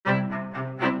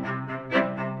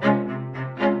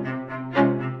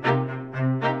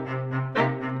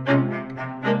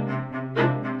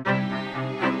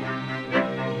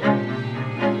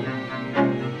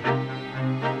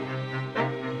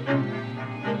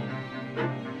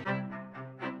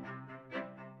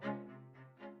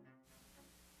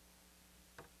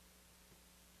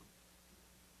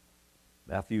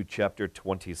Matthew chapter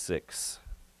 26.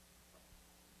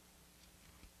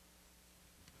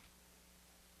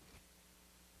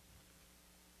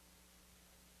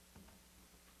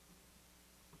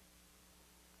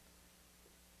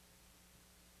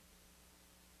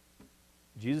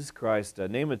 Jesus Christ,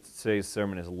 name of today's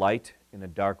sermon is Light in a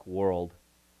Dark World.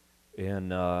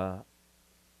 And I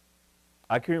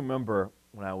can remember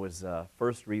when I was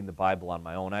first reading the Bible on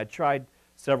my own. I had tried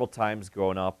several times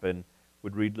growing up and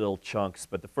would read little chunks,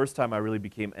 but the first time I really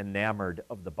became enamored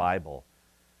of the Bible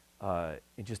and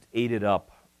just ate it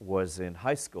up was in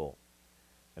high school.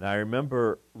 And I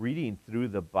remember reading through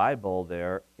the Bible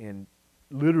there and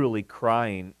literally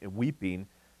crying and weeping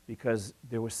because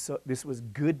this was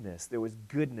goodness. There was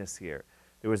goodness here.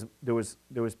 There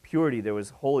was purity. There was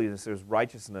holiness. There was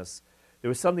righteousness. There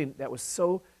was something that was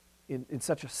so in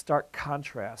such a stark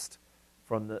contrast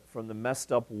from the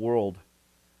messed up world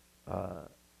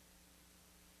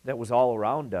that was all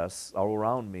around us, all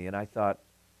around me. And I thought,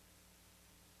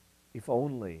 if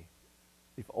only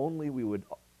we would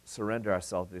surrender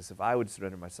ourselves to this, if I would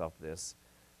surrender myself to this,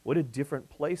 what a different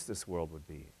place this world would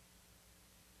be.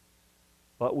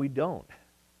 But we don't.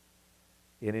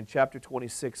 And in chapter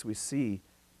 26, we see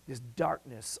this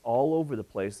darkness all over the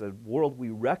place, a world we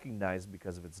recognize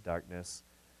because of its darkness,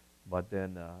 but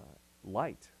then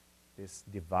light, this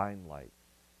divine light,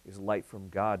 is light from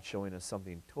God showing us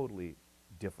something totally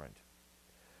different.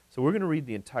 So we're going to read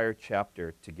the entire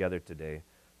chapter together today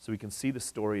so we can see the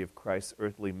story of Christ's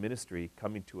earthly ministry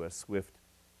coming to a swift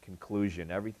conclusion.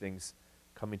 Everything's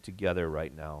coming together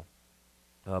right now.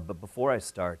 But before I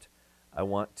start, I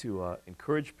want to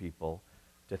encourage people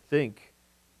to think,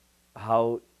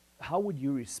 how would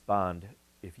you respond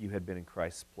if you had been in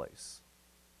Christ's place?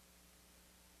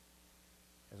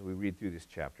 As we read through this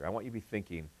chapter, I want you to be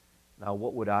thinking, now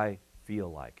what would I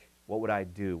feel like? What would I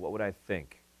do? What would I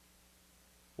think?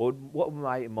 What would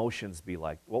my emotions be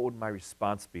like? What would my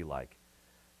response be like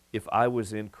if I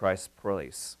was in Christ's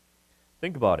place?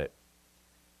 Think about it.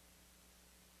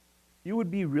 It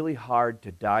would be really hard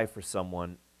to die for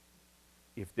someone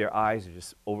if their eyes are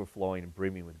just overflowing and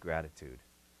brimming with gratitude.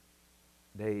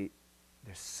 They're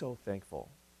so thankful.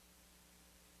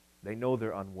 They know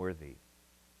they're unworthy.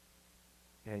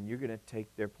 And you're going to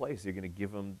take their place. You're going to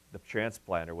give them the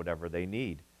transplant or whatever they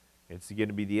need. It's going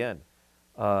to be the end.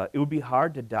 It would be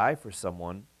hard to die for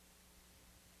someone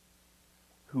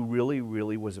who really,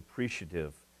 really was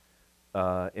appreciative.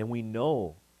 And we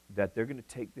know that they're going to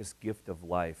take this gift of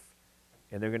life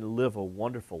and they're going to live a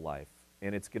wonderful life.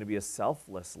 And it's going to be a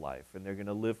selfless life, and they're going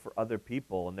to live for other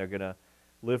people, and they're going to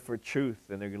live for truth,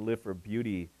 and they're going to live for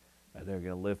beauty, and they're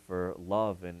going to live for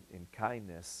love and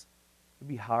kindness. It would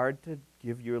be hard to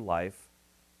give your life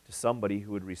to somebody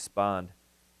who would respond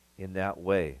in that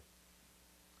way.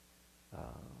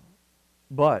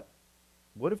 But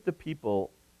what if the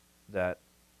people that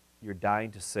you're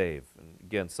dying to save, and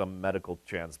again, some medical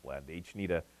transplant, they each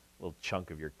need a little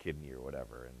chunk of your kidney or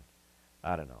whatever, and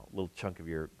I don't know, a little chunk of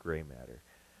your gray matter.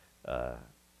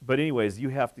 But anyways, you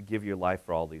have to give your life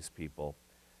for all these people.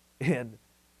 And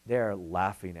they're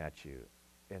laughing at you,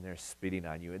 and they're spitting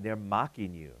on you, and they're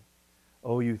mocking you.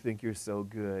 Oh, you think you're so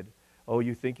good. Oh,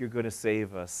 you think you're going to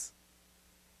save us.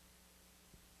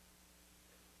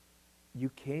 You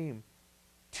came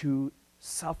to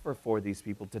suffer for these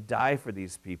people, to die for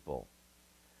these people.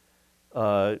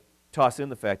 Toss in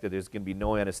the fact that there's going to be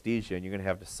no anesthesia, and you're going to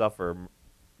have to suffer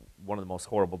one of the most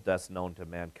horrible deaths known to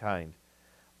mankind.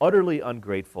 Utterly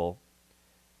ungrateful.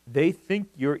 They think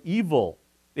you're evil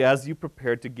as you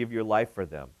prepare to give your life for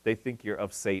them. They think you're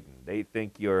of Satan. They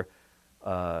think you're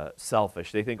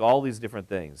selfish. They think all these different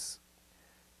things.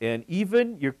 And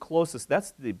even your closest,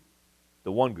 that's the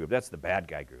one group, that's the bad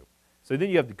guy group. So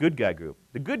then you have the good guy group.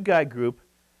 The good guy group,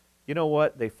 you know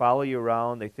what? They follow you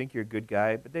around. They think you're a good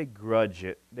guy, but they grudge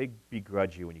it. They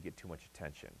begrudge you when you get too much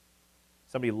attention.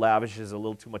 Somebody lavishes a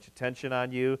little too much attention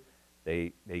on you,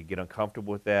 they get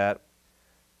uncomfortable with that.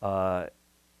 And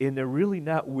they're really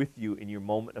not with you in your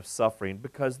moment of suffering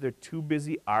because they're too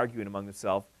busy arguing among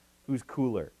themselves who's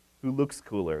cooler, who looks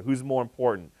cooler, who's more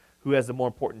important, who has a more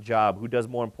important job, who does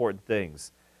more important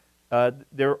things.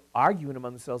 They're arguing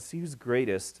among themselves, see who's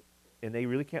greatest, and they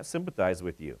really can't sympathize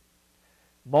with you.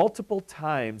 Multiple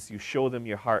times you show them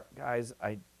your heart, guys,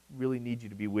 I really need you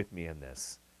to be with me in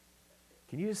this.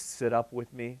 Can you just sit up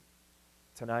with me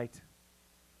tonight?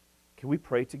 Can we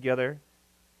pray together?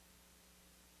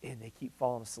 And they keep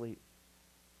falling asleep.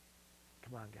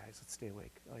 Come on, guys, let's stay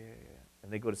awake. Oh, yeah.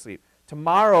 And they go to sleep.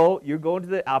 Tomorrow, you're going to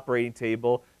the operating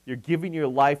table. You're giving your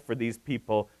life for these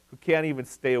people who can't even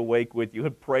stay awake with you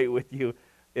and pray with you,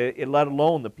 let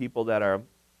alone the people that are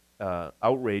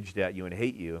outraged at you and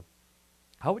hate you,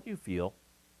 how would you feel?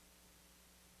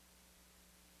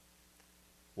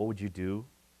 What would you do?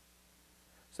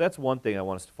 So that's one thing I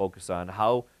want us to focus on.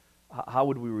 How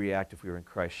would we react if we were in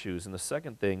Christ's shoes? And the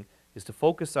second thing is to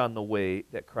focus on the way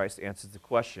that Christ answers the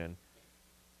question,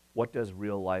 what does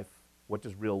real love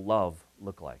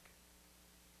look like?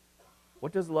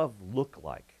 What does love look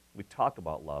like? We talk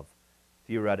about love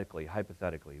theoretically,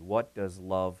 hypothetically. What does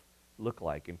love look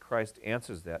like? And Christ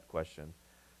answers that question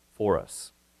for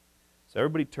us. So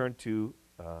everybody turn to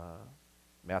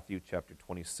Matthew chapter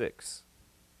 26.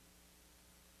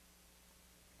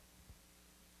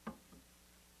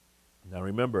 Now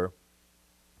remember,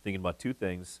 thinking about two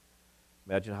things.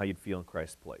 Imagine how you'd feel in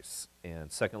Christ's place.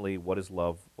 And secondly, what is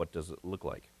love? What does it look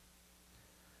like?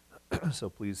 So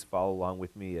please follow along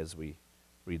with me as we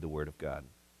read the Word of God.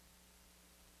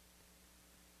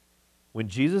 When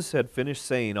Jesus had finished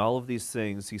saying all of these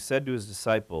things, he said to his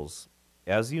disciples,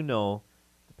 "As you know,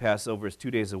 the Passover is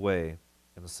 2 days away,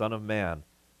 and the Son of Man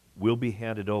will be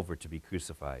handed over to be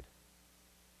crucified."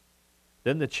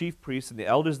 Then the chief priests and the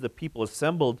elders of the people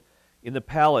assembled in the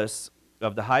palace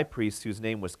of the high priest, whose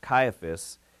name was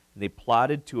Caiaphas, and they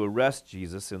plotted to arrest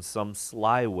Jesus in some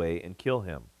sly way and kill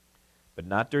him. But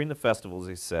not during the festivals,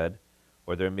 they said,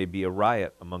 or there may be a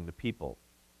riot among the people.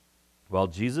 While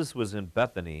Jesus was in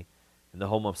Bethany, in the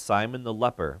home of Simon the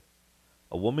leper,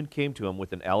 a woman came to him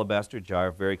with an alabaster jar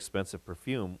of very expensive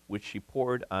perfume, which she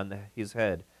poured on his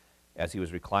head as he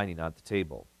was reclining at the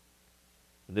table.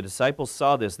 When the disciples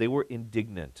saw this, they were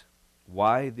indignant.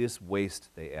 "Why this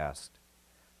waste?" they asked.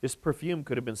 "This perfume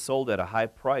could have been sold at a high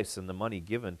price and the money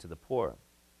given to the poor."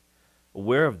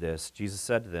 Aware of this, Jesus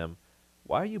said to them,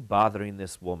 "Why are you bothering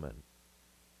this woman?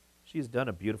 She has done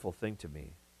a beautiful thing to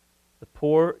me. The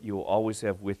poor you will always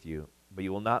have with you, but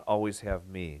you will not always have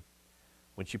me.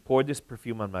 When she poured this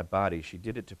perfume on my body, she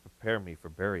did it to prepare me for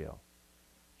burial.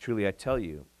 Truly I tell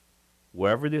you,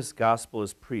 wherever this gospel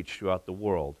is preached throughout the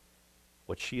world,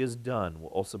 what she has done will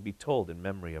also be told in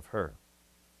memory of her."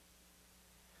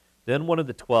 Then one of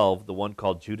the 12, the one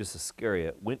called Judas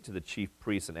Iscariot, went to the chief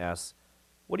priests and asked,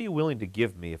 "What are you willing to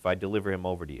give me if I deliver him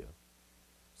over to you?"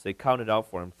 So they counted out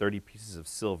for him 30 pieces of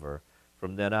silver.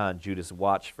 From then on, Judas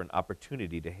watched for an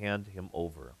opportunity to hand him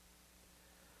over.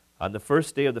 On the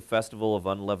first day of the festival of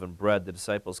unleavened bread, the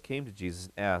disciples came to Jesus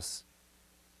and asked,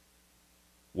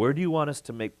 "Where do you want us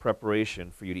to make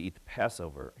preparation for you to eat the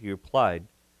Passover?" He replied,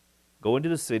 "Go into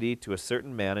the city to a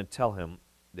certain man and tell him,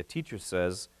 'The teacher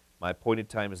says, my appointed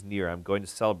time is near. I'm going to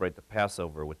celebrate the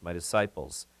Passover with my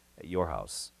disciples at your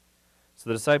house.'" So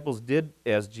the disciples did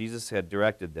as Jesus had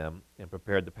directed them and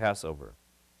prepared the Passover.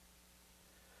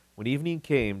 When evening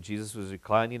came, Jesus was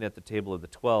reclining at the table of the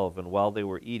 12, and while they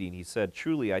were eating, he said,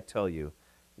 "Truly I tell you,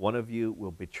 one of you will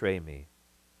betray me."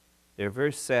 They were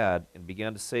very sad and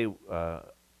began to say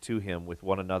to him with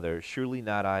one another, "Surely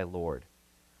not I, Lord."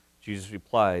 Jesus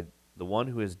replied, "The one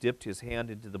who has dipped his hand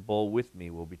into the bowl with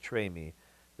me will betray me.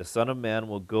 The Son of Man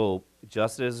will go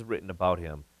just as is written about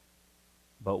him.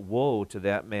 But woe to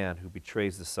that man who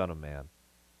betrays the Son of Man.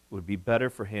 It would be better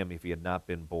for him if he had not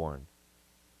been born."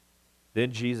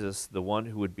 Then Jesus, the one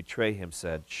who would betray him,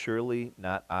 said, "Surely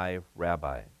not I,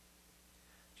 Rabbi."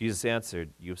 Jesus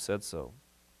answered, "You have said so."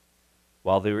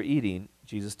 While they were eating,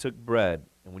 Jesus took bread,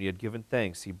 and when he had given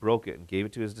thanks, he broke it and gave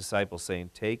it to his disciples, saying,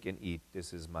 "Take and eat,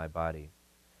 this is my body."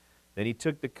 Then he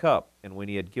took the cup, and when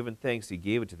he had given thanks, he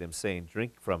gave it to them, saying,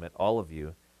 "Drink from it, all of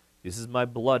you. This is my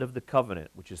blood of the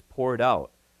covenant, which is poured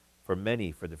out for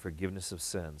many for the forgiveness of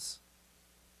sins.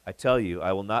 I tell you,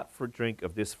 I will not drink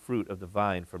of this fruit of the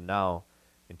vine from now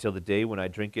until the day when I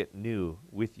drink it new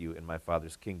with you in my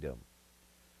Father's kingdom."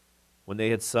 When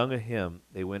they had sung a hymn,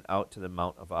 they went out to the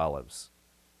Mount of Olives.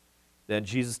 Then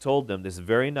Jesus told them, "This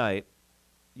very night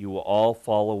you will all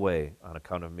fall away on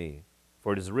account of me.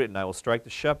 For it is written, I will strike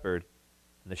the shepherd,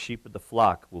 and the sheep of the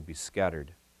flock will be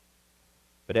scattered.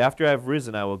 But after I have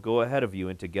risen, I will go ahead of you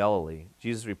into Galilee."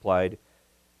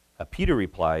 Peter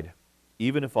replied,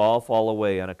 "Even if all fall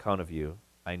away on account of you,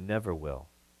 I never will."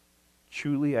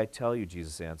 "Truly I tell you,"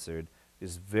 Jesus answered,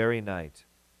 "this very night,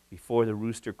 before the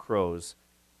rooster crows,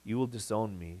 you will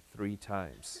disown me 3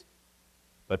 times.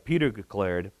 But Peter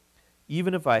declared,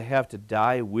 "Even if I have to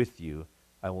die with you,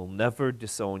 I will never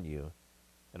disown you."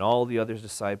 And all the other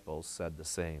disciples said the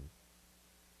same.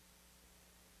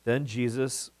 Then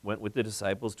Jesus went with the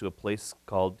disciples to a place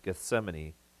called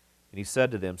Gethsemane, and he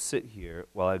said to them, "Sit here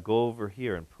while I go over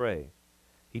here and pray."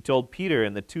 He told Peter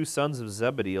and the 2 sons of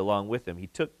Zebedee along with him. He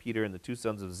took Peter and the 2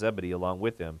 sons of Zebedee along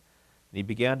with him, and he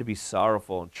began to be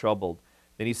sorrowful and troubled.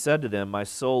 Then he said to them, "My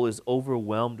soul is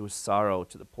overwhelmed with sorrow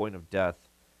to the point of death.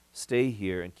 Stay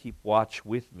here and keep watch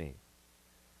with me."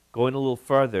 Going a little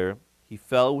farther, he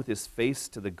fell with his face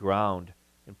to the ground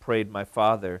and prayed, "My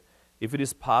Father, if it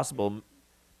is possible,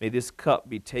 may this cup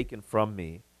be taken from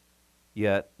me,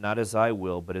 yet not as I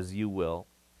will, but as you will."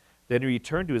 Then he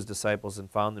returned to his disciples and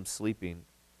found them sleeping.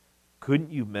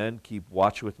 "Couldn't you men keep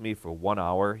watch with me for 1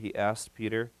 hour?" he asked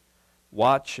Peter.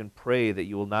 "Watch and pray that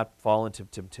you will not fall into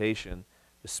temptation.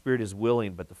 The spirit is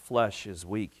willing, but the flesh is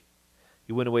weak."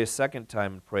 He went away a second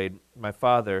time and prayed, "My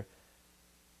Father,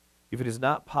 if it is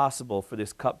not possible for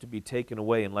this cup to be taken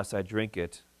away unless I drink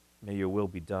it, may your will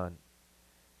be done."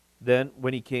 Then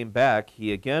when he came back,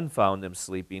 he again found them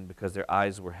sleeping because their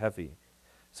eyes were heavy.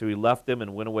 So he left them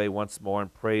and went away once more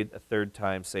and prayed a third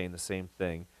time, saying the same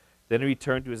thing. Then he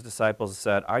returned to his disciples and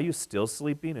said, "Are you still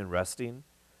sleeping and resting?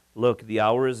 Look, the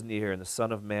hour is near, and the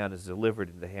Son of Man is delivered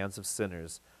into the hands of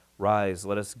sinners. Rise,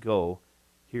 let us go.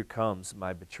 Here comes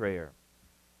my betrayer."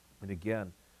 And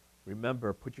again,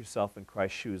 remember, put yourself in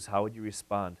Christ's shoes. How would you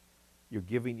respond? You're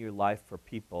giving your life for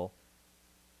people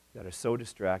that are so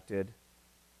distracted.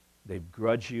 They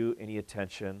begrudge you any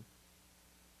attention.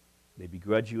 They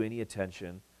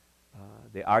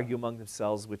argue among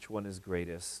themselves which one is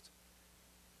greatest.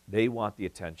 They want the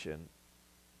attention.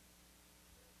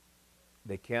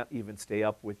 They can't even stay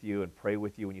up with you and pray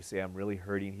with you when you say, "I'm really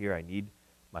hurting here. I need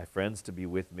my friends to be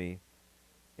with me."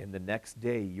 And the next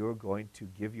day, you're going to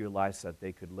give your life so that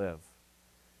they could live.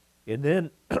 And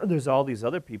then there's all these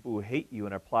other people who hate you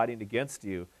and are plotting against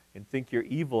you and think you're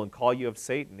evil and call you of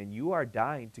Satan, and you are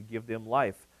dying to give them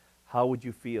life. How would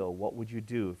you feel? What would you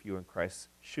do if you were in Christ's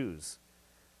shoes?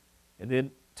 And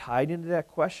then tied into that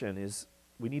question is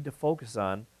we need to focus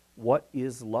on what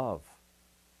is love?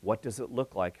 What does it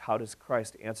look like? How does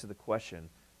Christ answer the question,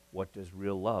 what does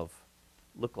real love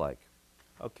look like?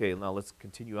 Okay, now let's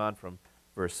continue on from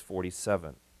verse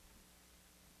 47.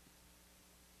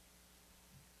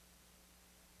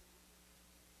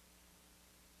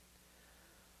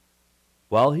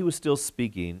 While he was still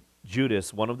speaking,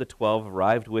 Judas, one of the 12,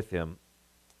 arrived. With him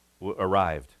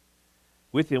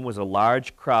was a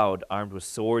large crowd armed with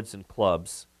swords and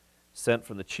clubs, sent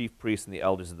from the chief priests and the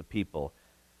elders of the people.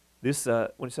 This,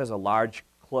 when it says a large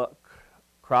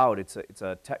crowd, it's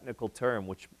a technical term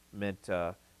which meant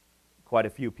quite a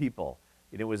few people.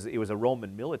 And it was a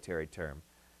Roman military term.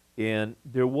 And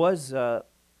there was a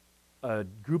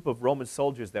group of Roman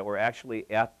soldiers that were actually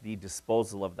at the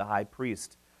disposal of the high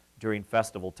priest during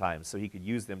festival times, so he could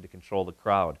use them to control the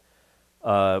crowd.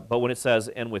 But when it says,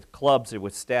 "and with clubs" or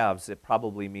with staves, it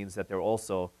probably means that there are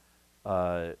also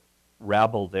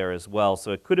rabble there as well.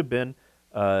 So it could have been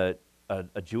a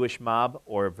Jewish mob,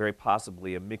 or very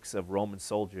possibly a mix of Roman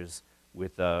soldiers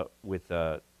with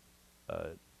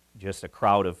just a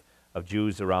crowd of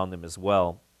Jews around them as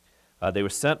well. They were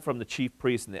sent from the chief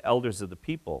priests and the elders of the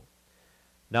people.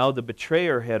 Now the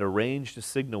betrayer had arranged a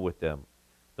signal with them.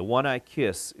 "The one I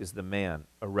kiss is the man.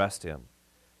 Arrest him."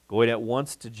 Going at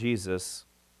once to Jesus,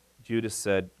 Judas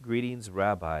said, "Greetings,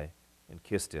 Rabbi," and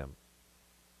kissed him.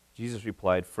 Jesus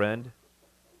replied, "Friend,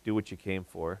 do what you came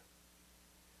for."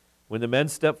 When the men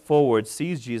stepped forward,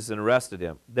 seized Jesus and arrested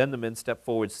him. Then the men stepped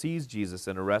forward, seized Jesus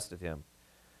and arrested him.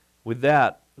 With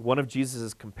that, one of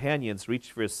Jesus' companions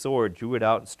reached for his sword, drew it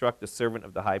out, and struck the servant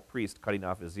of the high priest, cutting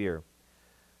off his ear.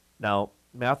 Now,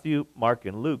 Matthew, Mark,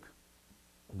 and Luke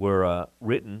were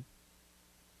written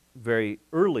very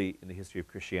early in the history of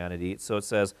Christianity. So it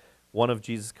says, one of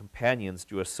Jesus' companions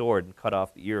drew a sword and cut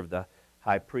off the ear of the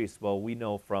high priest. Well, we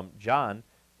know from John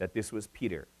that this was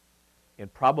Peter.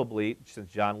 And probably,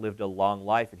 since John lived a long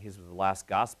life and his was the last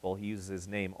gospel, he uses his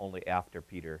name only after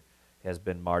Peter has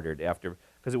been martyred,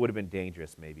 because it would have been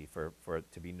dangerous maybe for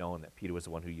it to be known that Peter was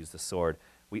the one who used the sword.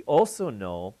 We also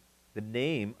know the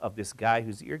name of this guy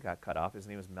whose ear got cut off. His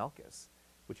name is Malchus,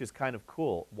 which is kind of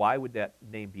cool. Why would that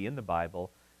name be in the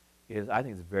Bible? I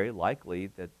think it's very likely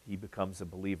that he becomes a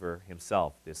believer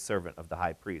himself, this servant of the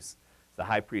high priest. The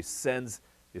high priest sends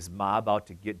this mob out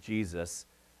to get Jesus,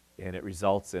 and it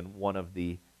results in one of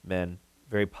the men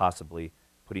very possibly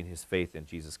putting his faith in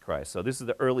Jesus Christ. So this is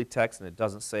the early text, and it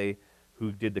doesn't say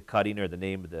who did the cutting or the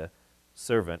name of the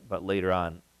servant, but later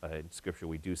on in Scripture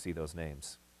we do see those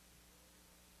names.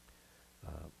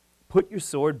 "Put your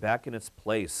sword back in its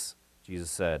place,"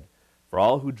 Jesus said, "for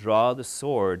all who draw the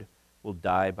sword will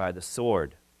die by the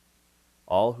sword.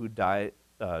 All who draw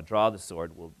the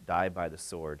sword will die by the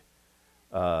sword."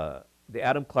 The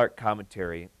Adam Clark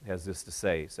commentary has this to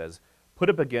say. It says, "Put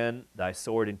up again thy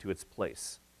sword into its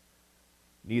place.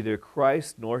 Neither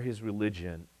Christ nor his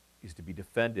religion is to be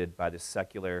defended by the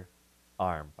secular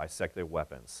arm, by secular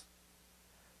weapons.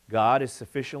 God is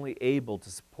sufficiently able to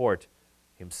support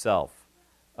himself."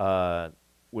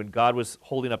 when God was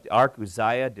holding up the ark,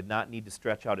 Uzziah did not need to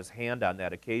stretch out his hand on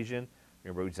that occasion.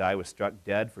 Remember, Uzziah was struck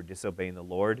dead for disobeying the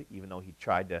Lord, even though he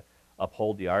tried to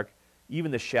uphold the ark.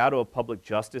 Even the shadow of public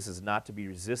justice is not to be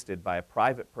resisted by a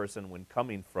private person when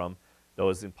coming from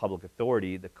those in public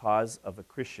authority. The cause of a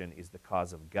Christian is the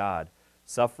cause of God.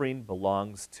 Suffering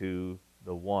belongs to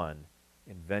the one,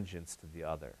 and vengeance to the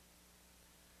other.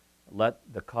 Let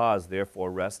the cause,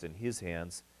 therefore, rest in his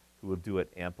hands, who will do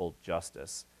it ample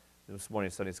justice. This morning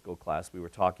in Sunday school class, we were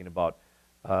talking about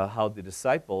how the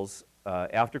disciples,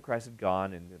 after Christ had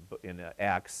gone in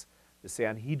Acts, the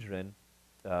Sanhedrin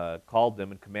called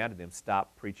them and commanded them,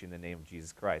 stop preaching the name of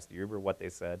Jesus Christ. Do you remember what they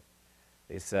said?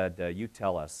 They said, you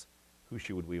tell us, who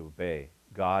should we obey,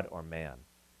 God or man?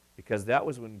 Because that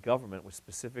was when government was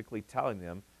specifically telling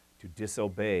them to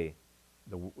disobey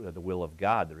the will of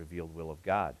God, the revealed will of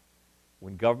God.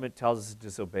 When government tells us to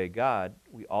disobey God,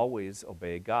 we always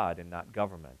obey God and not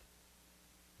government.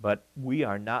 But we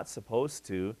are not supposed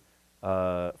to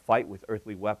fight with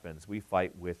earthly weapons. We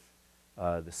fight with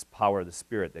this power of the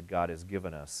Spirit that God has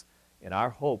given us. And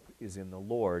our hope is in the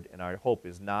Lord, and our hope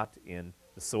is not in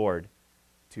the sword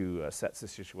to set the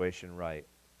situation right.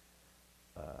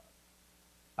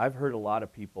 I've heard a lot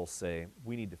of people say,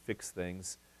 we need to fix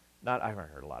things. I haven't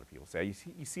heard a lot of people say.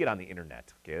 You see it on the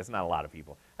internet. Okay, that's not a lot of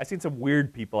people. I've seen some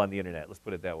weird people on the internet, let's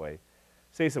put it that way,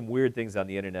 say some weird things on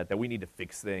the internet that we need to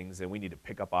fix things and we need to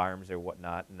pick up arms or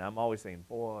whatnot. And I'm always saying,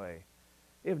 boy,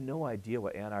 they have no idea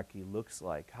what anarchy looks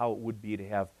like, how it would be to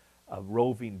have a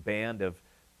roving band of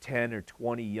 10 or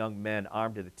 20 young men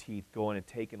armed to the teeth going and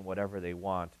taking whatever they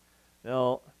want.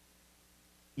 No,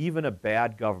 even a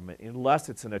bad government, unless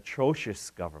it's an atrocious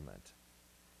government,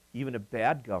 even a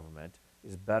bad government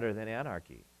is better than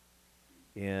anarchy.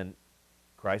 And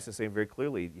Christ is saying very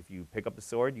clearly, if you pick up the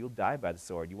sword, you'll die by the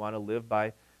sword. You want to live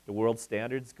by the world's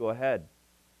standards, go ahead.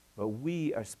 But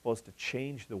we are supposed to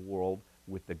change the world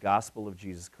with the gospel of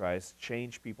Jesus Christ,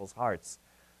 change people's hearts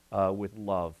with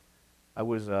love. I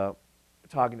was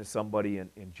talking to somebody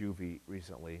in juvie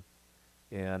recently,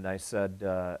 and I said,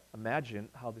 imagine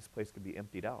how this place could be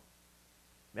emptied out.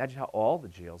 Imagine how all the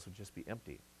jails would just be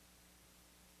empty.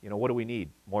 You know, what do we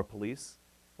need? More police?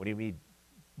 What do you need?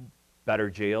 Better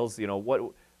jails? You know,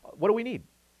 what do we need?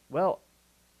 Well,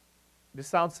 this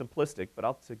sounds simplistic, but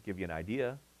I'll give you an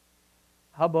idea.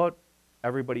 How about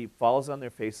everybody falls on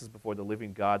their faces before the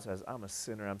living God, says, I'm a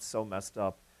sinner, I'm so messed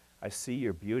up. I see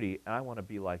your beauty, and I want to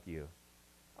be like you.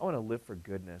 I want to live for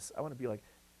goodness. I want to be like,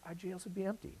 our jails would be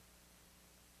empty.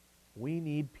 We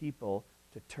need people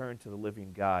to turn to the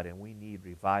living God, and we need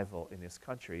revival in this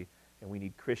country, and we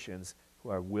need Christians who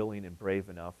are willing and brave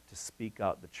enough to speak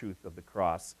out the truth of the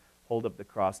cross, hold up the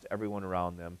cross to everyone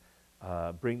around them,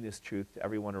 bring this truth to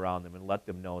everyone around them, and let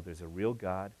them know there's a real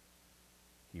God.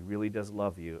 He really does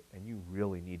love you, and you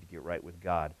really need to get right with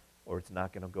God, or it's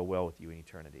not going to go well with you in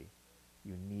eternity.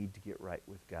 You need to get right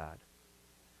with God.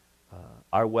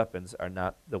 Our weapons are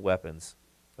not the weapons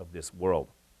of this world.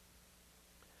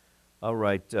 All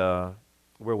right,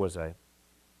 where was I?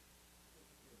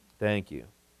 Thank you.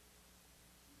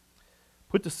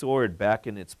 Put the sword back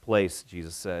in its place,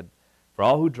 Jesus said. For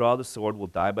all who draw the sword will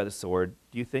die by the sword.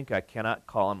 Do you think I cannot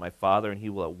call on my Father, and he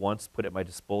will at once put at my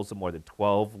disposal more than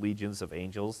 12 legions of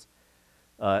angels?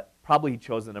 Probably he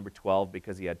chose the number 12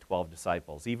 because he had 12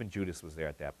 disciples. Even Judas was there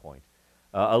at that point.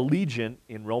 A legion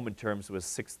in Roman terms was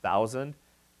 6,000,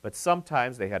 but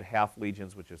sometimes they had half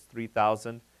legions, which is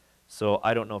 3,000. So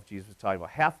I don't know if Jesus was talking about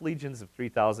half legions of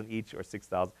 3,000 each or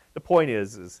 6,000. The point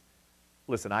is,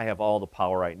 listen, I have all the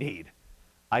power I need.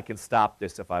 I can stop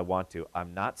this if I want to.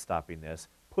 I'm not stopping this.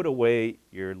 Put away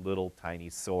your little tiny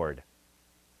sword.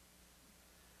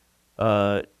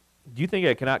 Do you think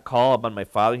I cannot call upon my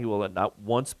Father? He will not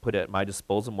once put at my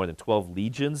disposal more than 12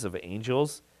 legions of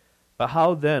angels. But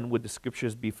how then would the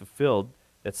scriptures be fulfilled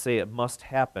that say it must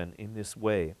happen in this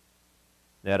way?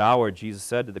 That hour Jesus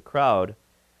said to the crowd,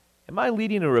 am I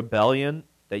leading a rebellion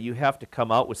that you have to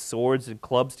come out with swords and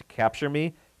clubs to capture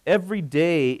me? Every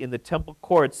day in the temple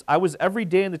courts, I was every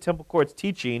day in the temple courts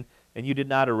teaching, and you did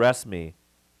not arrest me.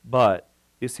 But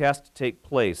this has to take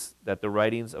place that the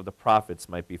writings of the prophets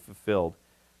might be fulfilled.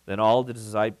 Then all the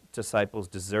disciples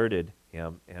deserted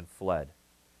him and fled.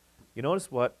 You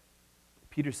notice what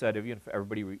Peter said, even if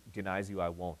everybody denies you, I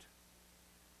won't.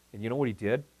 And you know what he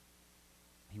did?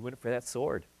 He went for that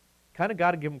sword. Kind of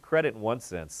got to give him credit in one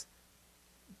sense.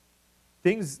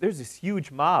 There's this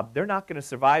huge mob. They're not going to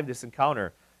survive this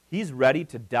encounter. He's ready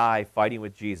to die fighting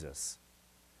with Jesus.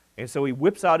 And so he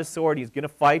whips out his sword. He's going to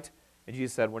fight. And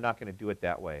Jesus said, we're not going to do it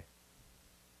that way.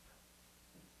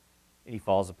 And he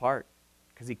falls apart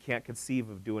because he can't conceive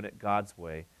of doing it God's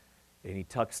way. And he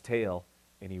tucks tail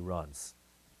and he runs.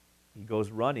 He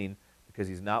goes running because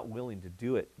he's not willing to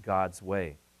do it God's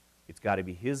way. It's got to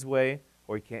be his way,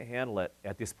 or he can't handle it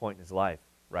at this point in his life,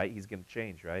 right? He's going to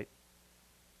change, right?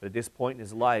 But at this point in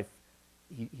his life,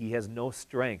 he has no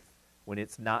strength when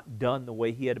it's not done the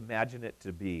way he had imagined it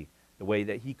to be, the way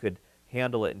that he could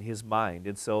handle it in his mind.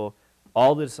 And so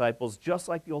all the disciples, just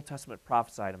like the Old Testament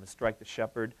prophesied, I'm going to strike the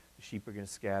shepherd, the sheep are going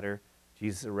to scatter.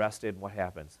 Jesus is arrested, and what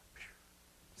happens?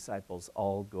 Disciples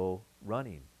all go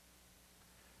running.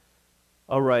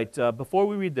 All right, before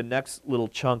we read the next little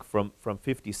chunk from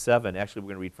 57, actually we're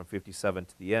going to read from 57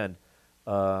 to the end,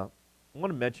 I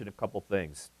want to mention a couple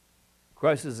things.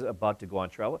 Christ is about to go on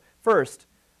trial. First,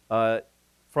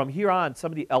 from here on,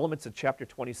 some of the elements of chapter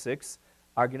 26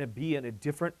 are going to be in a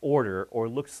different order or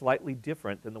look slightly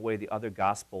different than the way the other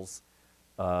Gospels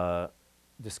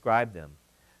describe them.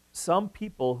 Some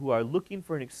people who are looking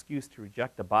for an excuse to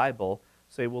reject the Bible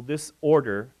say, well, this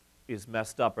order is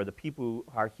messed up, or the people who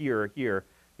are here,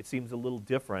 it seems a little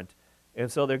different,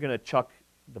 and so they're going to chuck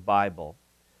the Bible.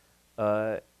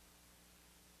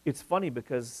 It's funny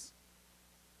because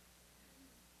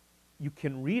you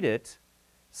can read it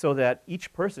so that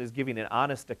each person is giving an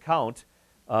honest account.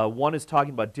 One is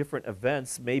talking about different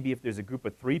events. Maybe if there's a group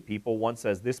of 3 people, one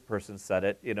says this person said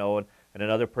it, and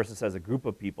another person says a group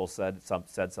of people said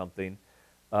something.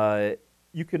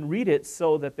 You can read it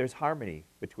so that there's harmony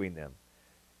between them.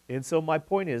 And so my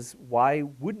point is, why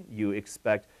wouldn't you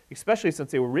expect, especially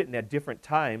since they were written at different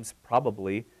times,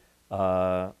 probably,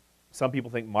 some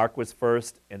people think Mark was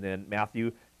first, and then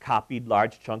Matthew copied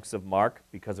large chunks of Mark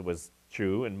because it was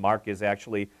true, and Mark is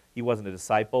actually, he wasn't a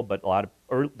disciple, but a lot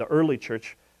of the early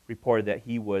church reported that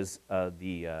he was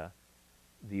the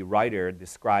writer, the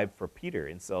scribe for Peter,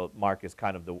 and so Mark is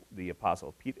kind of the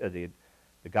apostle, the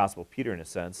gospel of Peter in a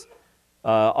sense.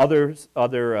 Other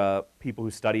people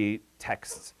who study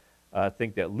texts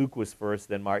think that Luke was first,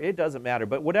 then Mark. It doesn't matter,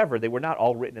 but whatever. They were not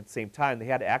all written at the same time. They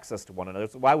had access to one another.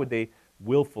 So why would they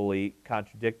willfully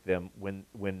contradict them when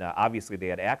obviously they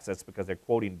had access because they're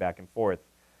quoting back and forth,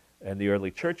 and the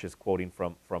early church is quoting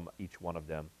from each one of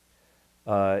them.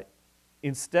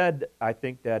 Instead, I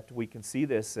think that we can see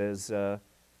this as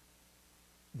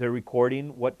they're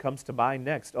recording what comes to mind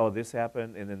next. Oh, this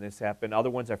happened, and then this happened. Other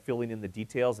ones are filling in the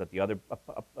details that the other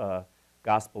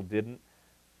gospel didn't.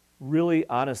 Really,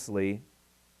 honestly,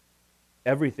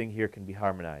 everything here can be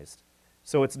harmonized.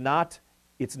 So it's not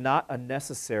a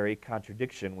necessary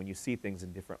contradiction when you see things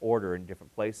in different order in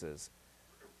different places.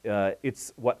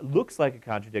 It's what looks like a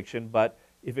contradiction, but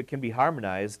if it can be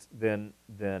harmonized, then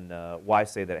why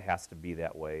say that it has to be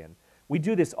that way? And we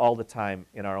do this all the time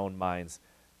in our own minds.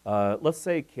 Let's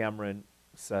say Cameron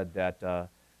said that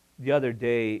the other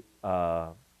day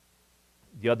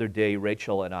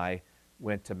Rachel and I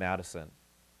went to Madison.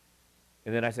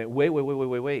 And then I said,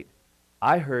 wait.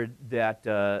 I heard that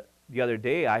the other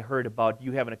day I heard about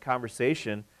you having a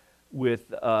conversation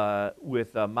with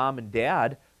Mom and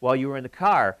Dad while you were in the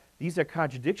car. These are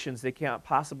contradictions. They can't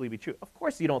possibly be true. Of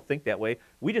course you don't think that way.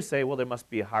 We just say, well, there must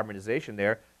be a harmonization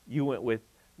there. You went with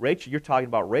Rachel. You're talking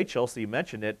about Rachel, so you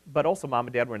mentioned it, but also Mom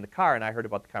and Dad were in the car, and I heard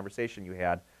about the conversation you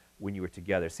had when you were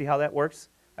together. See how that works?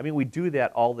 I mean, we do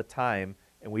that all the time,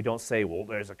 and we don't say, well,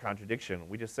 there's a contradiction.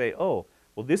 We just say, oh,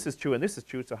 well, this is true and this is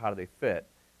true, so how do they fit?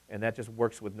 And that just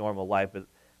works with normal life. But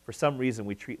for some reason,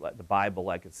 we treat the Bible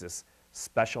like it's this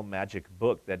special magic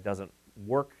book that doesn't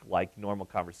work like normal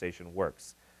conversation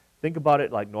works. Think about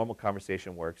it like normal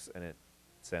conversation works, and it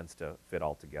tends to fit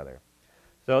all together.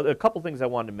 So a couple things I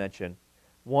wanted to mention.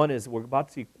 One is we're about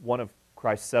to see one of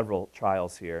Christ's several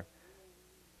trials here.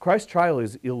 Christ's trial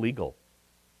is illegal.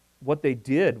 What they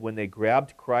did when they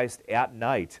grabbed Christ at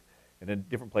night, and in a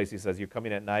different place he says, you're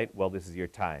coming at night, well, this is your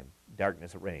time.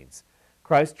 Darkness reigns.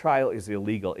 Christ's trial is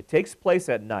illegal. It takes place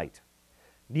at night.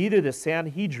 Neither the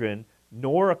Sanhedrin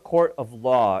nor a court of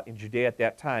law in Judea at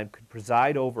that time could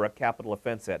preside over a capital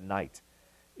offense at night.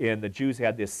 And the Jews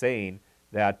had this saying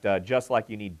that just like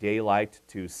you need daylight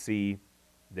to see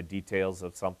the details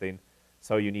of something,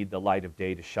 so you need the light of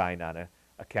day to shine on a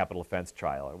capital offense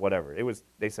trial or whatever.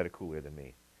 They said it cooler than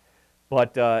me.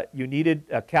 But you needed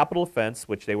a capital offense,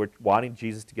 which they were wanting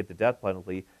Jesus to get the death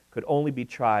penalty, could only be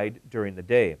tried during the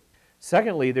day.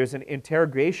 Secondly, there's an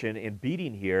interrogation and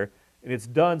beating here, and it's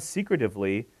done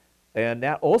secretively, and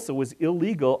that also was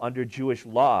illegal under Jewish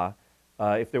law.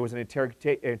 If there was an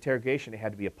interrogation, it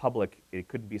had to be a public, it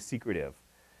couldn't be secretive.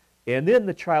 And then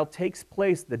the trial takes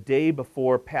place the day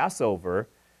before Passover,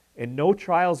 and no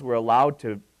trials were allowed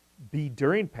to be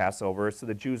during Passover, so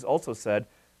the Jews also said,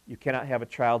 you cannot have a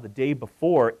trial the day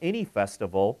before any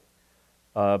festival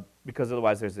because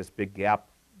otherwise there's this big gap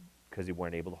because you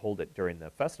weren't able to hold it during the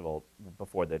festival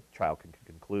before the trial can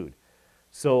conclude.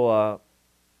 So,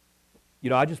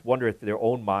 I just wonder if their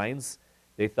own minds,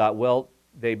 they thought, well,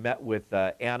 they met with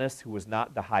Annas, who was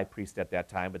not the high priest at that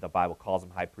time, but the Bible calls him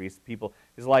high priest. People,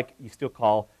 it's like you still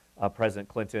call President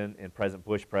Clinton and President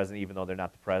Bush president, even though they're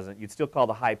not the president. You'd still call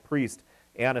the high priest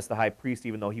Annas the high priest,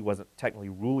 even though he wasn't technically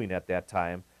ruling at that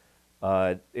time.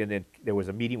 And then there was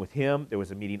a meeting with him. There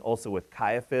was a meeting also with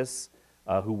Caiaphas,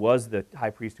 who was the high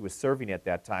priest who was serving at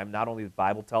that time. Not only the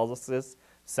Bible tells us this,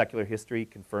 secular history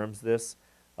confirms this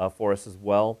for us as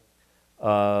well.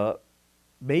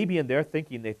 Maybe in their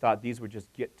thinking they thought these were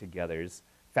just get-togethers,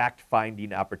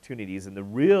 fact-finding opportunities, and the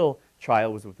real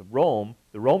trial was with Rome,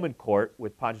 the Roman court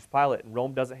with Pontius Pilate, and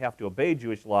Rome doesn't have to obey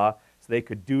Jewish law, so they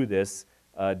could do this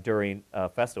during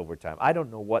Passover time. I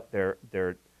don't know what their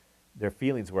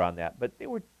feelings were on that, but they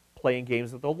were playing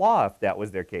games with the law if that was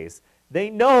their case.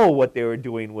 They know what they were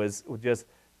doing was just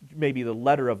maybe the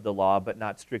letter of the law, but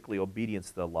not strictly obedience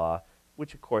to the law,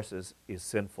 which of course is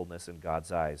sinfulness in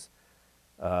God's eyes.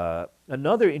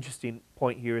 Another interesting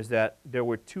point here is that there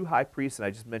were two high priests, and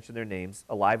I just mentioned their names,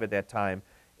 alive at that time.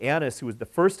 Annas, who was the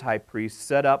first high priest,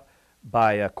 set up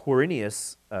by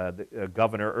Quirinius, the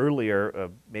governor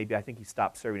earlier, maybe I think he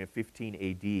stopped serving in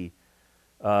 15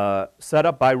 AD, set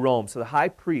up by Rome. So the high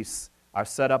priests are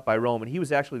set up by Rome, and he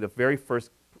was actually the very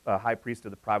first high priest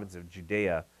of the province of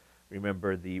Judea.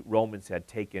 Remember, the Romans had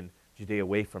taken Judea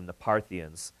away from the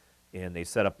Parthians, and they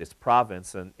set up this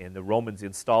province, and the Romans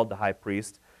installed the high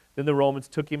priest. Then the Romans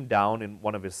took him down, and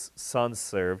one of his sons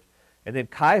served. And then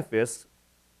Caiaphas,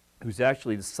 who's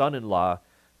actually the son-in-law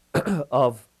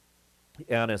of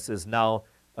Annas, is now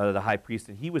the high priest,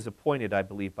 and he was appointed, I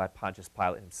believe, by Pontius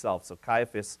Pilate himself. So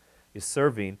Caiaphas is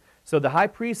serving. So the high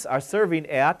priests are serving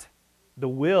at the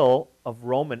will of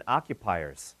Roman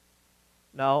occupiers.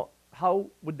 Now,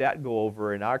 how would that go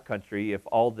over in our country if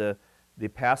all the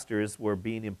pastors were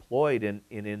being employed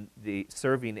in the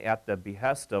serving at the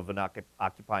behest of an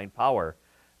occupying power?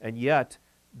 And yet,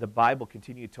 the Bible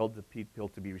continued told the people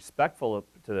to be respectful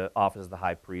to the office of the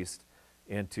high priest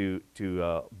and to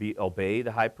obey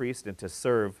the high priest and to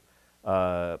serve,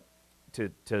 to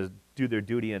do their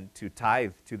duty and to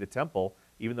tithe to the temple,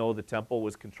 even though the temple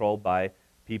was controlled by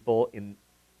people who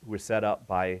were set up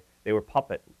by, they were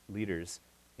puppet leaders.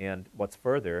 And what's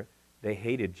further, they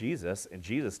hated Jesus, and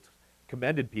Jesus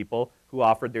commended people who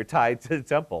offered their tithe to the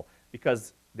temple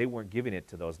because they weren't giving it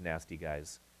to those nasty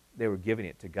guys. They were giving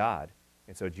it to God.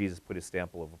 And so Jesus put his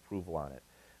stamp of approval on it.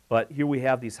 But here we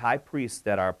have these high priests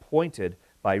that are appointed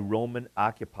by Roman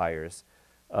occupiers.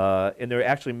 And there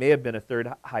actually may have been a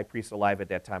third high priest alive at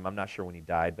that time. I'm not sure when he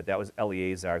died, but that was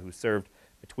Eleazar, who served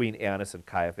between Annas and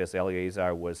Caiaphas.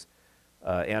 Eleazar was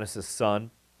Annas'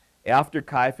 son. After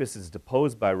Caiaphas is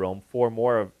deposed by Rome, 4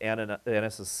 more of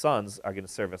Annas' sons are going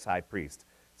to serve as high priest.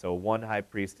 So 1 high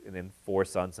priest and then 4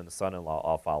 sons and a son-in-law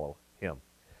all follow him.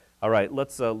 All right,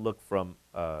 let's look from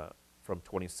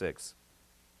 26.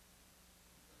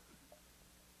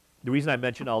 The reason I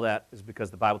mention all that is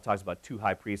because the Bible talks about 2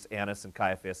 high priests, Annas and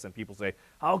Caiaphas, and people say,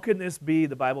 how can this be?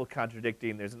 The Bible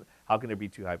contradicting. How can there be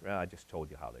 2 high priests? I just told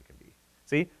you how there can be.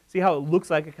 See how it looks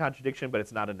like a contradiction, but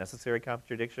it's not a necessary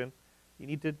contradiction? You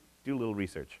need to do a little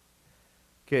research.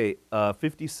 Okay,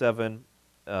 57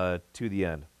 to the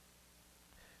end.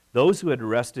 Those who had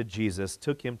arrested Jesus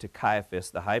took him to Caiaphas,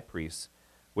 the high priest,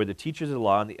 where the teachers of the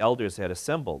law and the elders had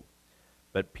assembled.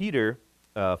 But Peter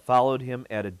followed him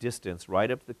at a distance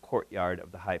right up to the courtyard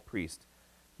of the high priest.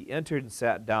 He entered and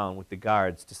sat down with the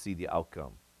guards to see the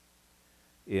outcome.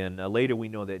 And later we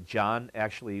know that John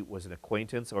actually was an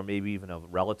acquaintance or maybe even a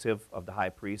relative of the high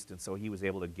priest, and so he was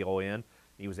able to go in.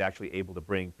 He was actually able to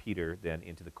bring Peter then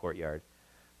into the courtyard.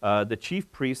 The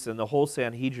chief priests and the whole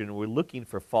Sanhedrin were looking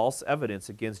for false evidence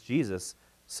against Jesus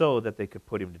so that they could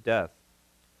put him to death.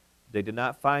 They did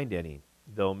not find any,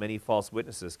 though many false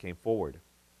witnesses came forward.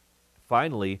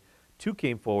 Finally, 2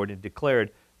 came forward and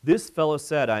declared, "This fellow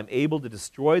said, I am able to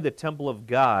destroy the temple of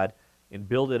God and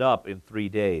build it up in 3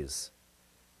 days."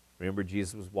 Remember,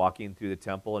 Jesus was walking through the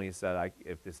temple, and he said,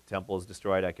 if this temple is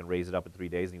destroyed, I can raise it up in 3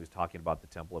 days. And he was talking about the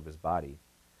temple of his body.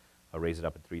 I'll raise it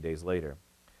up in 3 days later.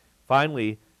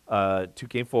 Finally, 2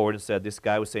 came forward and said, this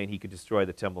guy was saying he could destroy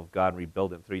the temple of God and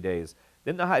rebuild it in 3 days.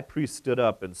 Then the high priest stood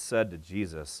up and said to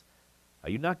Jesus,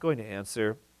 "Are you not going to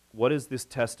answer? What is this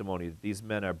testimony that these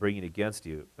men are bringing against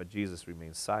you?" But Jesus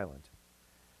remained silent.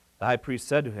 The high priest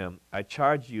said to him, "I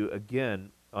charge you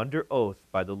again under oath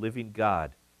by the living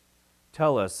God.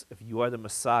 Tell us if you are the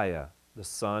Messiah, the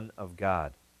Son of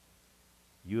God."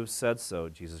 "You have said so,"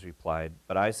 Jesus replied,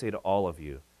 "but I say to all of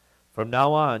you, from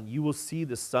now on you will see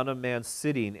the Son of Man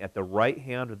sitting at the right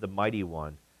hand of the Mighty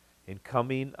One and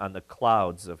coming on the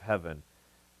clouds of heaven.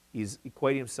 He's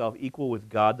equating himself equal with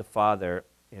God the Father,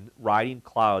 and riding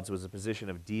clouds was a position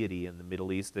of deity in the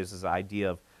Middle East. There's this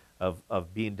idea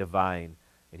of being divine,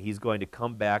 and he's going to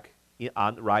come back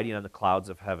riding on the clouds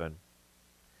of heaven.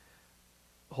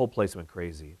 The whole place went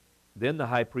crazy. Then the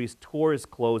high priest tore his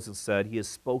clothes and said, "He has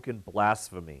spoken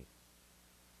blasphemy.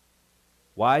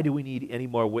 Why do we need any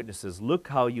more witnesses? Look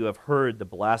how you have heard the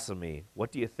blasphemy.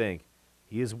 What do you think?"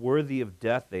 "He is worthy of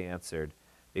death," they answered.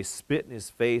 They spit in his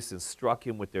face and struck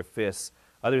him with their fists.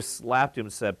 Others slapped him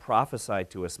and said, "Prophesy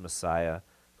to us, Messiah.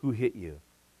 Who hit you?"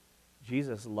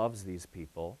 Jesus loves these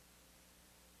people.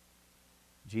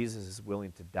 Jesus is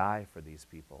willing to die for these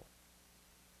people.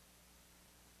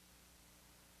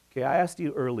 Okay, I asked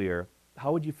you earlier,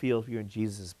 how would you feel if you're in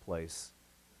Jesus' place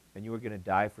and you were going to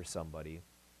die for somebody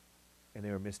and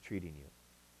they were mistreating you?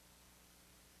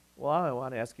 Well, I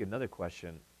want to ask you another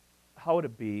question. How would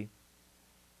it be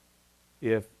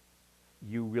if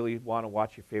you really want to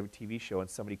watch your favorite TV show and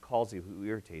somebody calls you who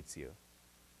irritates you?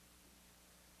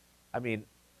 I mean,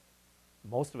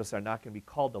 most of us are not going to be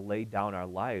called to lay down our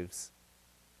lives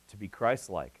to be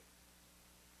Christ-like.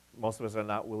 Most of us are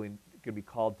not going to be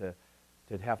called to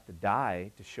have to die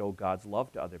to show God's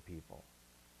love to other people.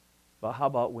 But how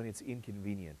about when it's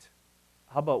inconvenient?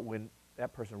 How about when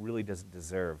that person really doesn't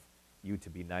deserve you to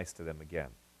be nice to them again?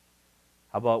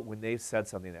 How about when they've said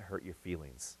something that hurt your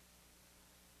feelings?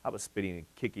 How about spitting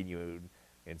and kicking you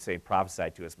and saying, "Prophesy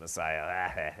to us,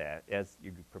 Messiah," as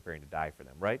you're preparing to die for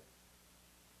them, right?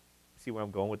 See where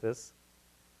I'm going with this?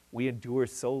 We endure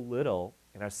so little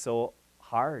and are so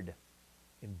hard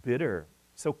and bitter,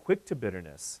 so quick to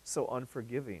bitterness, so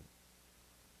unforgiving,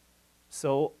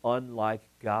 so unlike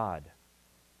God.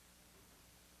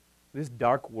 This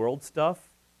dark world stuff,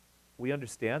 we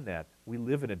understand that. We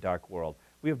live in a dark world.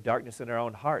 We have darkness in our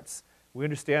own hearts. We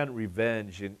understand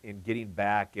revenge and getting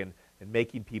back and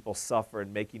making people suffer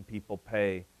and making people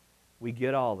pay. We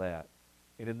get all that.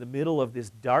 And in the middle of this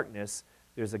darkness,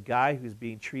 there's a guy who's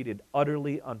being treated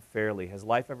utterly unfairly. Has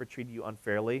life ever treated you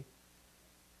unfairly?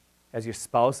 Has your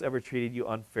spouse ever treated you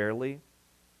unfairly?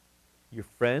 Your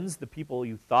friends, the people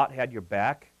you thought had your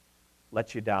back,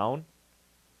 let you down?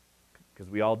 Because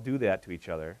we all do that to each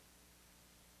other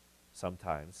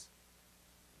sometimes.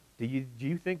 Do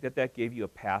you think that gave you a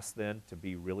pass then to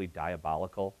be really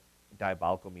diabolical?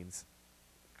 Diabolical means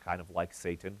kind of like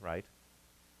Satan, right?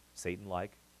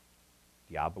 Satan-like.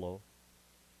 Diablo.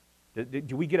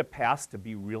 Do we get a pass to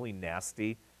be really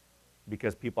nasty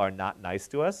because people are not nice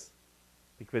to us?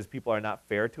 Because people are not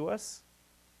fair to us?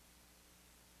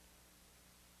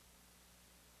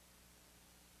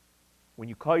 When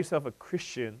you call yourself a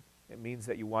Christian, it means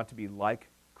that you want to be like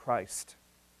Christ.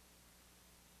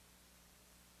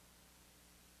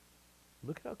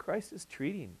 Look at how Christ is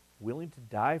treating, willing to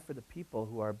die for the people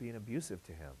who are being abusive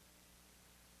to him.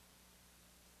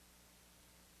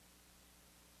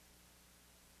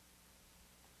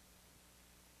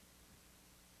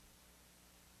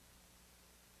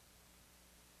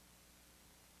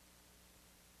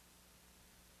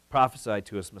 Prophesy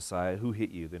to us, Messiah. Who hit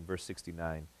you? Then verse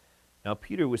 69. Now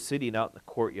Peter was sitting out in the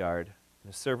courtyard,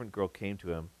 and a servant girl came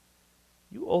to him.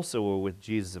 "You also were with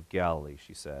Jesus of Galilee,"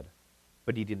 she said.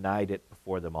 But he denied it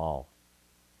before them all.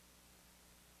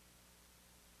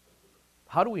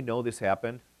 How do we know this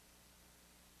happened?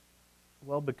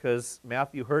 Well, because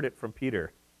Matthew heard it from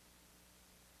Peter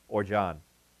or John.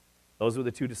 Those were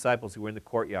the two disciples who were in the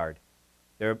courtyard.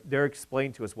 They're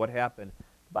explaining to us what happened.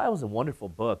 The Bible is a wonderful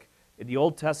book. In the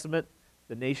Old Testament,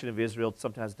 the nation of Israel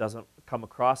sometimes doesn't come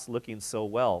across looking so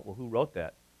well. Well, who wrote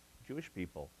that? Jewish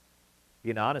people.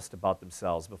 Being honest about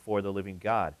themselves before the living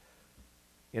God.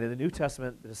 And in the New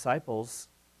Testament, the disciples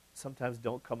sometimes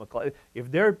don't come across.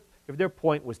 If their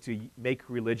point was to make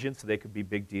religion so they could be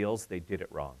big deals, they did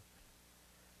it wrong.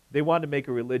 They wanted to make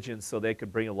a religion so they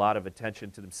could bring a lot of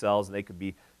attention to themselves and they could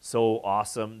be so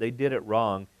awesome. They did it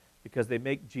wrong because they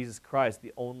make Jesus Christ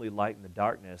the only light in the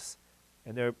darkness.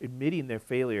 And they're admitting their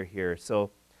failure here.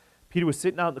 So Peter was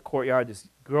sitting out in the courtyard. This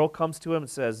girl comes to him and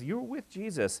says, "You're with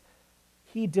Jesus."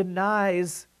 He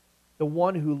denies the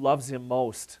one who loves him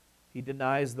most. He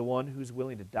denies the one who's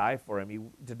willing to die for him. He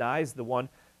denies the one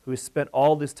who has spent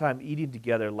all this time eating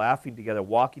together, laughing together,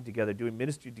 walking together, doing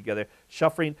ministry together,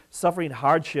 suffering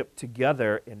hardship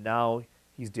together, and now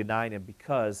he's denying him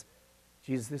because,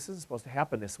 Jesus, this isn't supposed to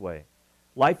happen this way.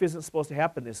 Life isn't supposed to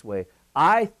happen this way.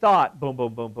 I thought, boom,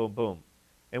 boom, boom, boom, boom.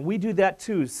 And we do that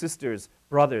too, sisters,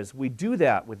 brothers. We do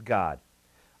that with God.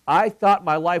 I thought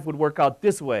my life would work out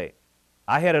this way.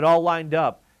 I had it all lined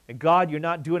up. And God, you're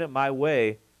not doing it my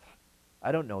way.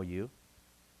 I don't know you.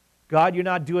 God, you're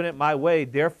not doing it my way.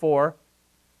 Therefore,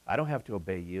 I don't have to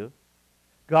obey you.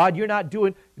 God, you're not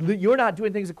doing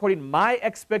things according to my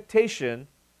expectation,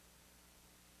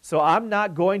 so I'm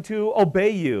not going to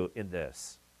obey you in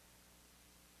this.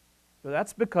 So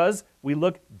that's because we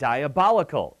look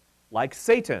diabolical, like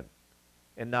Satan,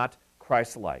 and not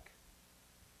Christ-like.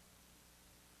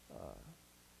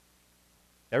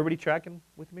 Everybody tracking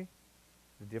with me?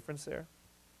 The difference there?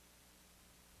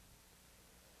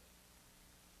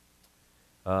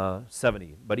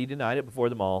 70. But he denied it before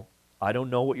them all. I don't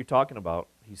know what you're talking about,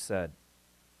 he said.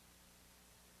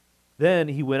 Then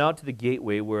he went out to the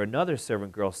gateway where another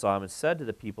servant girl saw him and said to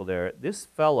the people there, this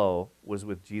fellow was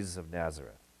with Jesus of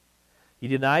Nazareth. He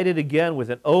denied it again with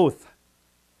an oath.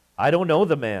 I don't know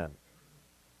the man.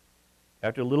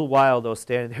 After a little while, those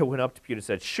standing there went up to Peter and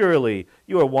said, surely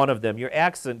you are one of them. Your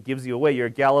accent gives you away. You're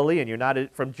a Galilean. You're not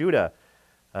from Judah.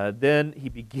 Then he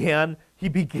began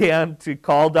to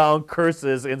call down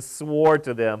curses and swore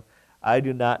to them, I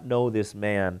do not know this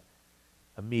man.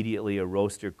 Immediately a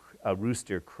rooster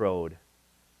crowed.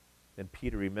 Then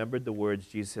Peter remembered the words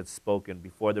Jesus had spoken,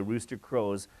 before the rooster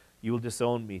crows, you will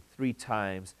disown me 3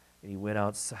 times. And he went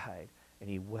outside and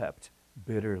he wept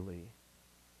bitterly.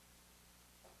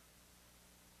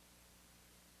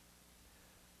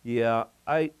 Yeah,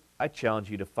 I challenge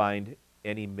you to find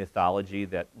any mythology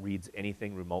that reads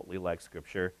anything remotely like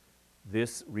Scripture.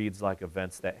 This reads like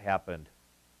events that happened.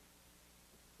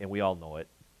 And we all know it.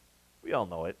 We all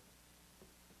know it.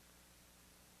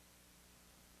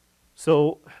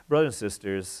 So, brothers and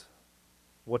sisters,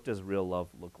 what does real love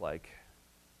look like?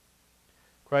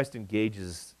 Christ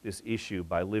engages this issue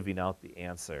by living out the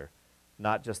answer,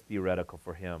 not just theoretical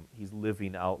for him. He's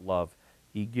living out love.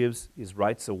 He gives his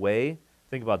rights away.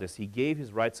 Think about this. He gave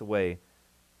his rights away,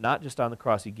 not just on the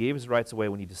cross. He gave his rights away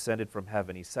when he descended from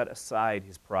heaven. He set aside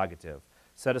his prerogative,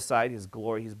 set aside his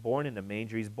glory. He's born in a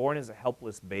manger. He's born as a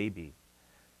helpless baby.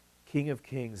 King of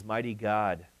kings, mighty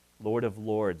God, Lord of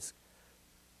lords,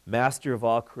 master of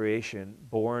all creation,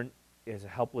 born as a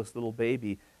helpless little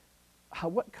baby.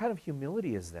 What kind of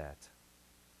humility is that?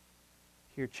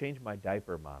 Here, change my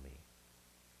diaper, Mommy.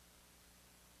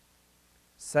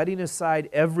 Setting aside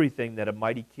everything that a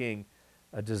mighty king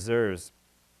deserves.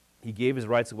 He gave his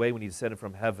rights away when he descended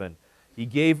from heaven. He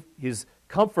gave his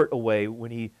comfort away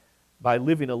by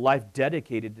living a life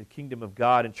dedicated to the kingdom of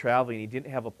God and traveling. He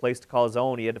didn't have a place to call his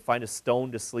own. He had to find a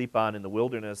stone to sleep on in the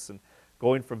wilderness, and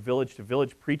going from village to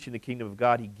village preaching the kingdom of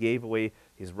God. He gave away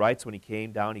his rights when he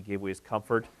came down. He gave away his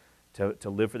comfort to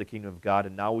live for the kingdom of God,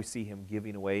 and now we see him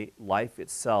giving away life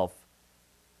itself.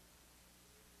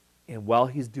 And while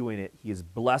he's doing it, he is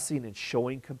blessing and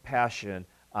showing compassion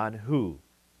on who?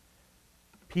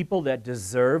 People that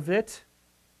deserve it.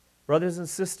 Brothers and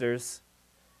sisters,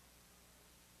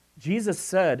 Jesus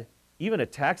said, even a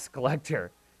tax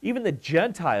collector, even the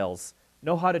Gentiles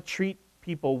know how to treat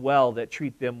people well that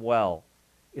treat them well.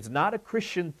 It's not a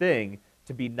Christian thing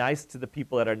to be nice to the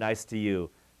people that are nice to you.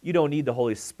 You don't need the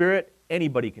Holy Spirit.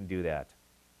 Anybody can do that.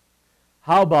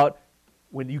 How about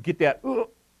when you get that,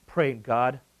 praying,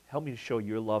 God, help me to show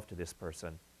your love to this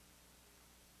person.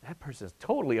 That person is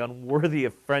totally unworthy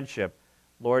of friendship.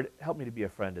 Lord, help me to be a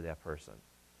friend to that person.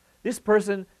 This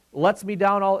person lets me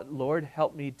down. Lord,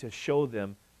 help me to show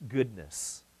them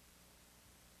goodness.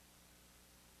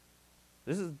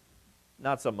 This is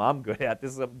not something I'm good at.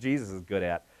 This is something Jesus is good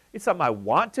at. It's something I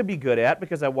want to be good at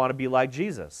because I want to be like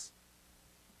Jesus.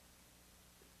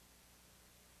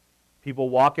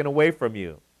 People walking away from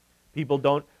you. People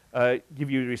don't give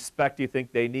you the respect you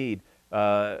think they need.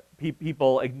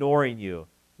 People ignoring you.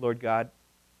 Lord God,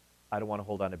 I don't want to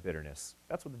hold on to bitterness.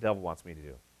 That's what the devil wants me to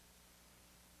do.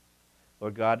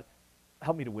 Lord God,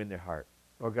 help me to win their heart.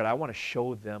 Lord God, I want to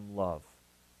show them love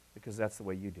because that's the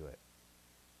way you do it.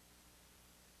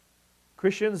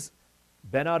 Christians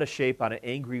bent out of shape on an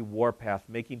angry warpath,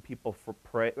 making people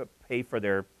pay for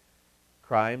their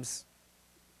crimes.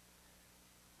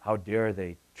 How dare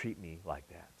they treat me like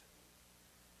that?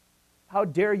 How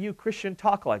dare you, Christian,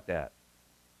 talk like that?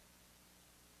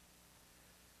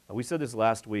 We said this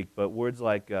last week, but words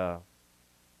like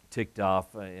ticked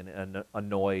off and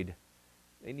annoyed,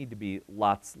 they need to be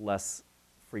lots less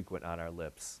frequent on our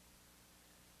lips.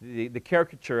 The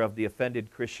caricature of the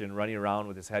offended Christian running around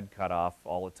with his head cut off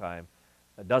all the time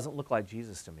doesn't look like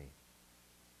Jesus to me.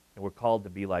 And we're called to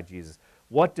be like Jesus.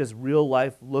 What does real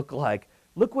life look like?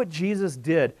 Look what Jesus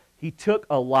did. He took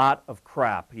a lot of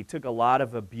crap. He took a lot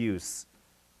of abuse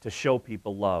to show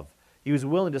people love. He was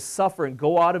willing to suffer and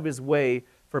go out of his way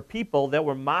for people that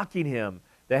were mocking him,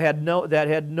 that had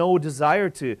no desire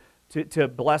to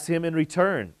bless him in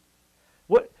return.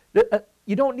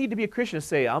 You don't need to be a Christian to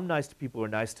say, I'm nice to people who are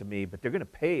nice to me, but they're going to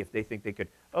pay if they think they could.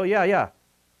 Oh, yeah.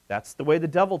 That's the way the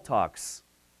devil talks.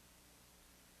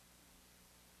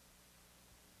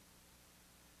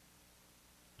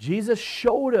 Jesus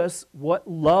showed us what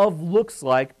love looks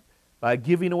like by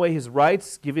giving away his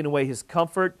rights, giving away his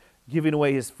comfort, giving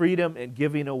away his freedom, and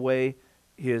giving away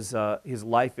his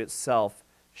life itself,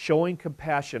 showing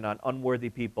compassion on unworthy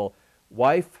people.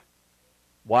 Wives,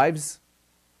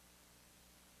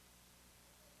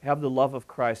 have the love of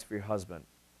Christ for your husband.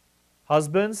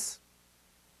 Husbands,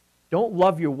 don't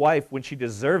love your wife when she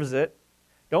deserves it.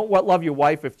 Don't love your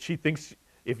wife if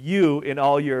you, in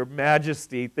all your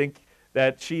majesty, think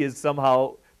that she is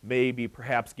somehow maybe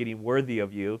perhaps getting worthy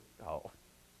of you. Oh.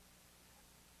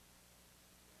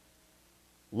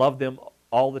 Love them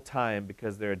all the time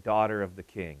because they're a daughter of the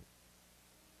King.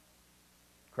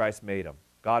 Christ made them.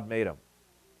 God made them.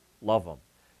 Love them.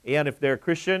 And if they're a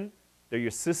Christian, they're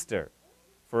your sister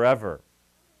forever.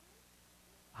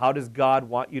 How does God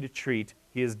want you to treat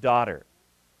his daughter?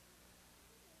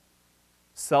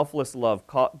 Selfless love.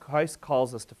 Christ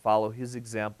calls us to follow his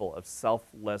example of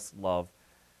selfless love.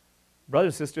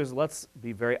 Brothers and sisters, let's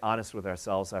be very honest with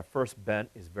ourselves. Our first bent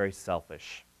is very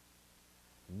selfish.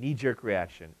 Knee-jerk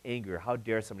reaction, anger. How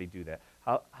dare somebody do that?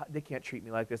 How they can't treat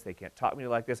me like this. They can't talk to me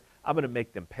like this. I'm going to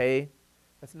make them pay.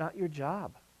 That's not your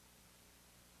job.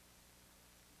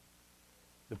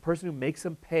 The person who makes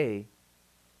them pay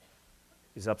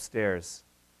is upstairs.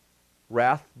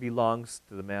 Wrath belongs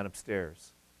to the man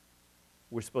upstairs.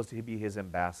 We're supposed to be his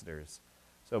ambassadors.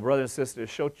 So brothers and sisters,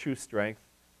 show true strength.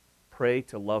 Pray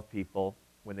to love people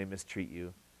when they mistreat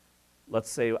you. Let's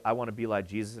say, I want to be like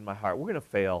Jesus in my heart. We're going to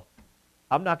fail.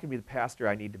 I'm not going to be the pastor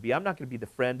I need to be. I'm not going to be the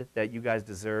friend that you guys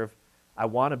deserve. I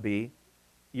want to be.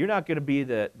 You're not going to be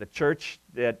the church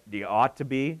that you ought to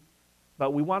be.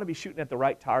 But we want to be shooting at the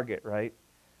right target, right?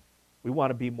 We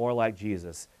want to be more like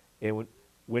Jesus. And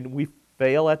when we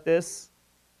fail at this,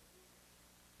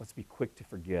 let's be quick to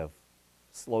forgive,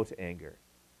 slow to anger.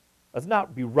 Let's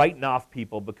not be writing off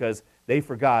people because they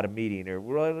forgot a meeting or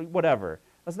whatever.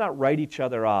 Let's not write each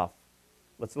other off.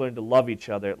 Let's learn to love each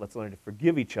other. Let's learn to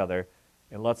forgive each other.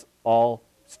 And let's all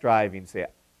strive and say,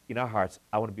 in our hearts,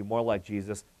 I want to be more like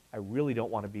Jesus. I really don't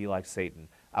want to be like Satan.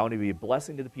 I want to be a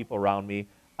blessing to the people around me.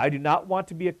 I do not want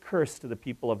to be a curse to the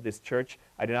people of this church.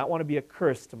 I do not want to be a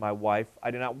curse to my wife.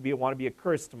 I do not want to be a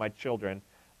curse to my children.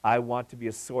 I want to be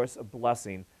a source of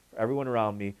blessing for everyone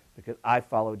around me because I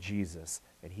follow Jesus,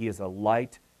 and he is a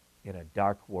light in a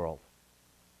dark world.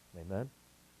 Amen?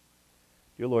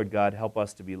 Dear Lord God, help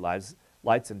us to be lights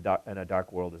in a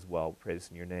dark world as well. We pray this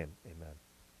in your name. Amen.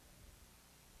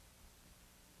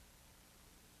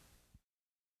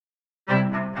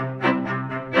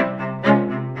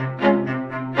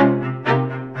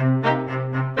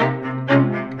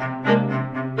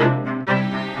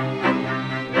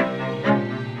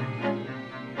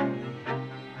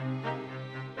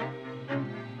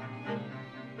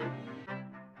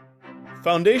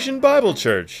 Foundation Bible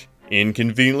Church,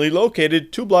 inconveniently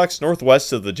located 2 blocks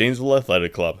northwest of the Janesville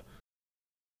Athletic Club.